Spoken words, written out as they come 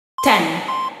10,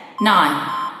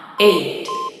 9, 8,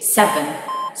 7,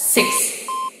 6,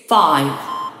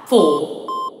 5,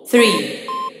 4, 3,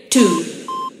 2,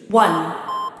 1.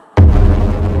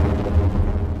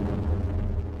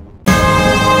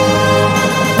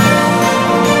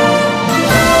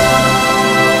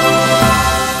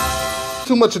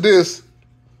 Too much of this,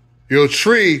 your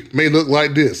tree may look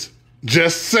like this.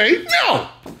 Just say no.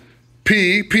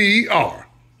 PPR.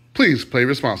 Please play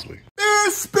responsibly.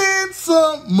 And spend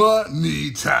some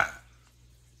money time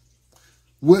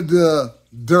with the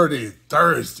Dirty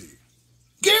Thursday.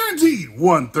 Guaranteed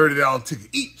one $30 ticket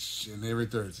each and every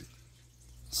Thursday.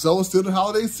 So it's still the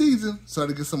holiday season, so I had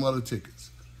to get some other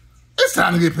tickets. It's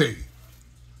time to get paid.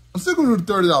 I'm still going to do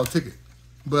the $30 ticket,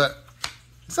 but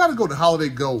it's time to go to Holiday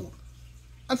Gold.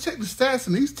 I checked the stats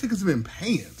and these tickets have been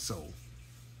paying, so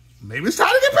maybe it's time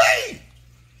to get paid.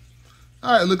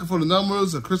 All right, looking for the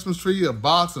numbers, a Christmas tree, a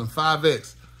box, and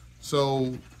 5X.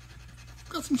 So,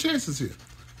 got some chances here.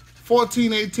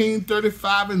 14, 18,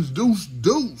 35, and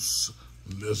deuce.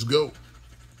 Let's go.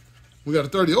 We got a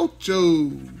 38,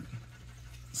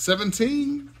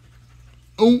 17.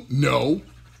 Oh, no.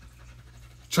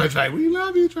 Try. We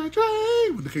love you, try.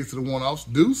 With the case of the one-offs,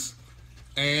 deuce.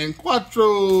 And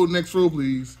quattro. Next row,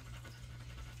 please.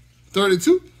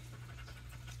 32.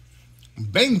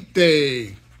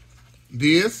 20.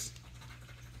 10,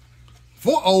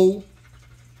 40,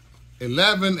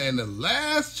 11, and the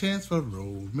last chance for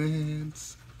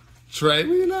romance. Trey,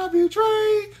 we love you,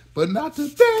 Trey, but not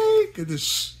today. Get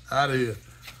this out of here.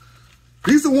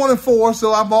 These are 1 and 4,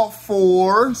 so I bought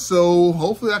 4. So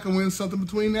hopefully I can win something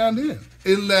between now and then.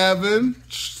 11,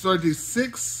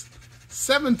 36,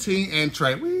 17, and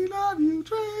Trey, we love you,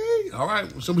 Trey. All right,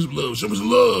 show me some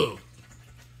love.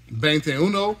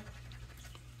 21.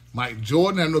 Mike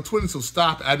Jordan, I have no 20, so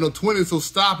stop it. I have no 20, so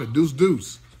stop it.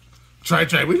 Deuce. Try.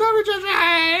 We love you,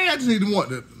 try. I just need to want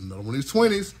another one of these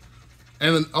 20s.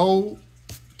 And an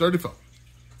 34.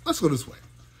 Let's go this way.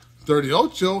 38,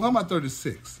 how about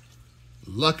 36?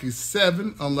 Lucky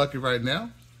 7, unlucky right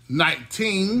now.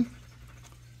 19.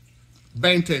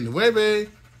 29.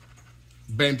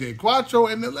 24,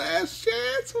 and the last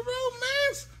chance for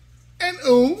romance. And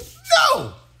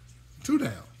no! 2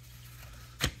 down.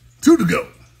 2 to go.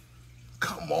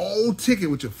 Come on,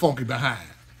 ticket with your funky behind.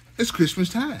 It's Christmas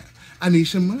time. I need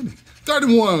some money.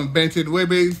 31,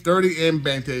 29, 30, and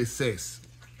 26.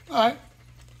 All right.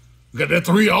 We got that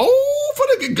 3. Oh, for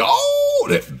the goal.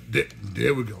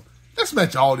 There we go. Let's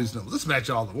match all these numbers. Let's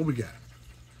match all of them. What we got?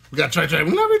 We got try.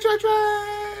 We love you,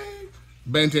 try.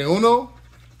 21.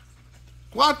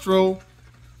 Quattro.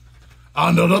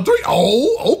 Another 3.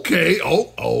 Oh, okay.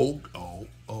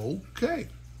 Okay.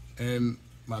 And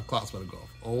my clock's about to go off.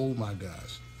 Oh my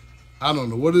gosh. I don't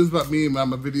know what it is about me and my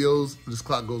videos. This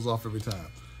clock goes off every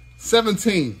time.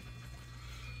 17.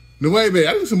 9. I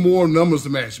need some more numbers to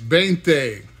match.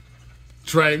 20.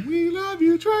 Trey. We love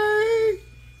you, Trey.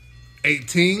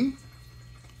 18.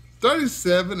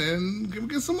 37. And can we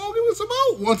get some more? Give me some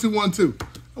more. 1, 2, 1, 2.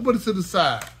 I'll put it to the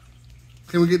side.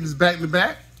 Can we get this back to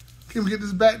back?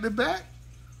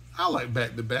 I like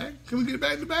back to back. Can we get it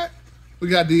back to back? We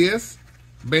got DS.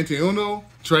 21,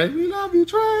 Trey, we love you,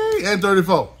 Trey, and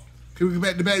 34. Can we get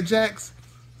back-to-back jacks?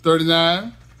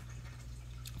 39,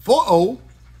 40,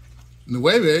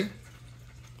 9,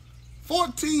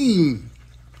 14,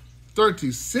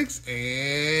 36,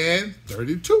 and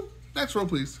 32. Next row,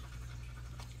 please.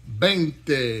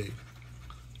 20,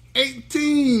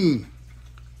 18,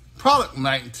 product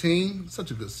 19. Such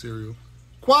a good cereal.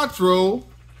 Quattro.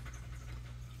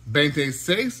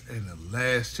 26, and the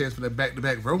last chance for that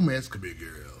back-to-back romance could be a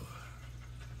girl.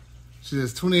 She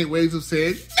has 28 ways of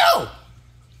saying no. All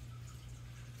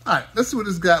right, let's see what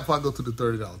this got before I go to the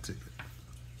 $30 ticket.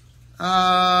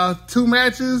 2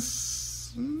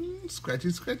 matches. Scratchy.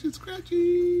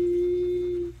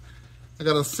 I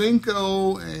got a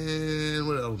Cinco and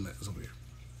what else is over here?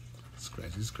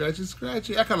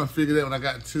 Scratchy. I kind of figured that when I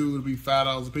got 2, it would be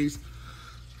 $5 a piece.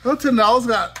 Well, $10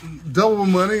 got double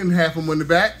my money and half my money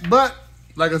back. But,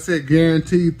 like I said,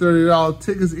 guaranteed $30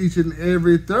 tickets each and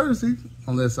every Thursday.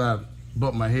 Unless I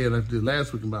bumped my head like I did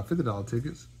last week and bought $50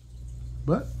 tickets.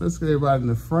 But, let's get everybody in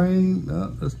the frame. No,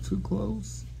 that's too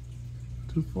close.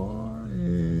 Too far.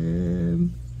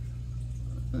 And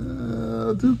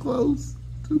too close.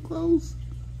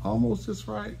 Almost just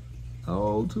right.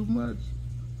 Oh, too much.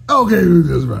 Okay,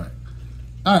 just right.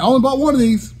 All right, I only bought one of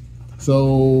these.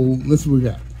 So, let's see what we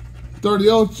got.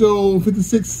 38,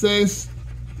 56 says,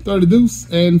 30 deuce,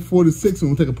 and 46.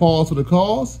 And we'll take a pause for the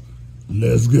calls.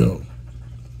 Let's go.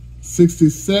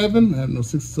 67. I have no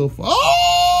 60 so far.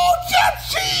 Oh,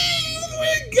 cha-ching!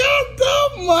 We got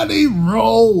the money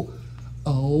roll.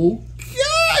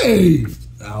 Okay.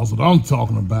 That's what I'm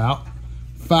talking about.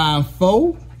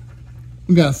 5-4.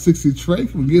 We got 60 tray.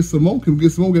 Can we get some more? Can we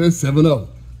get some more? Get that 7-0.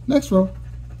 Next row.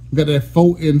 We got that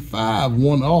 4 and 5.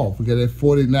 1 off. We got that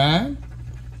 49.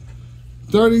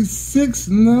 36.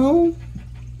 No.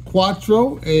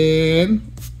 Quattro and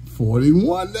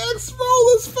 41. Next row.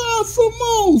 Let's find some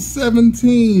more.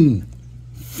 17.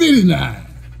 59.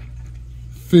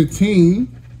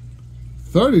 15.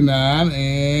 39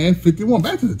 and 51.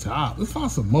 Back to the top. Let's find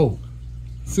some more.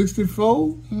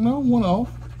 64. No. 1 off.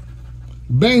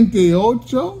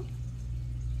 28.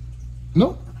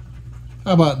 Nope.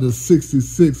 How about the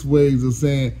 66 ways of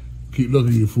saying, keep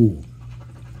looking, you fool?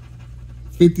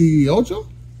 58.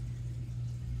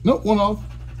 Nope, 1 off.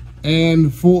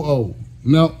 And 40.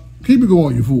 No, keep it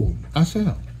going, you fool. I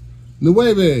shall.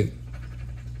 9.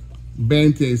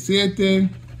 27.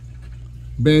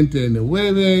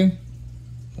 29.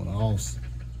 1 off.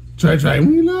 Trey,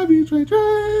 we love you,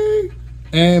 Trey.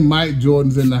 And Mike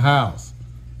Jordan's in the house.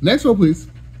 Next row, please.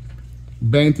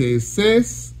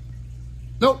 26.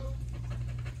 Nope.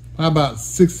 How about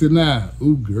 69?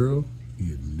 Ooh, girl,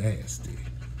 you're nasty.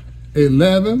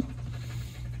 11.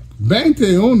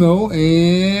 21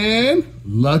 and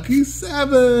lucky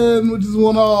 7, which is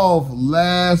 1 off.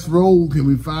 Last row. Can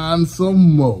we find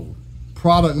some more?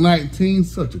 Product 19,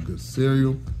 such a good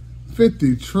cereal.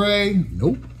 50 tray.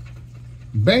 Nope.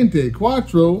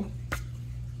 24.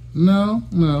 No.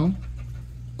 No.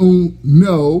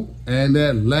 And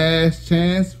that last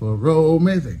chance for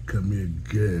romance. Hey, come here,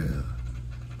 girl.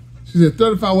 She said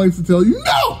 35 ways to tell you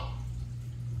no.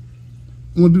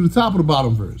 I'm going to do the top or the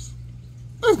bottom first.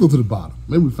 Let's go to the bottom.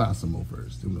 Maybe we find some more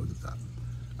first. Then we'll go to the top.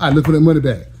 All right, look for that money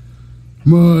bag.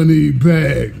 Money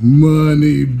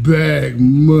bag.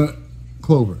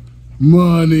 Clover.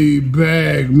 Money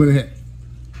bag. Money hat.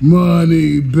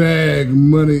 Money bag.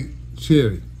 Money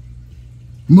cherry.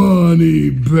 Money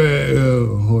bag.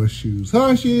 Horseshoes. All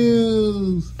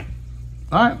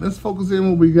right, let's focus in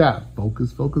what we got.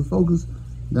 Focus.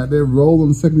 Got that roll on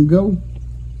the second go.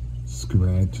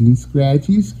 Scratchy.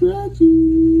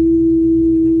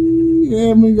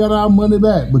 And we got our money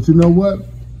back. But you know what?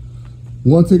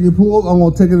 One ticket pulled, I'm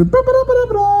going to take it.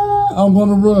 I'm going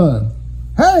to run.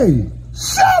 Hey,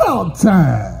 shout out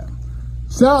time.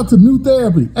 Shout out to New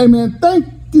Therapy. Hey, man, thank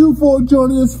you for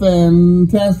joining this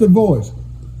fantastic voice.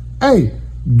 Hey,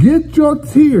 get your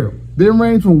tier. They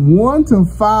range from $1 to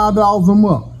 $5 a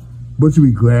month. But you'll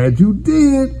be glad you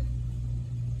did.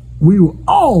 We will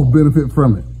all benefit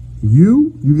from it.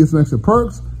 You get some extra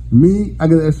perks. Me, I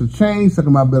get extra change,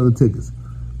 sucking my better tickets.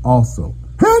 Also,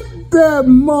 hit that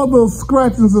mother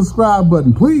scratch and subscribe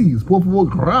button, please. Por favor,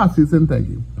 gracias, and thank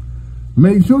you.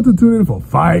 Make sure to tune in for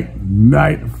Fight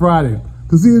Night Friday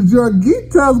to see if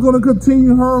Jargita is going to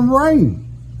continue her reign.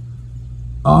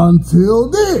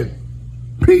 Until then,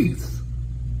 peace.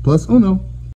 Plus uno.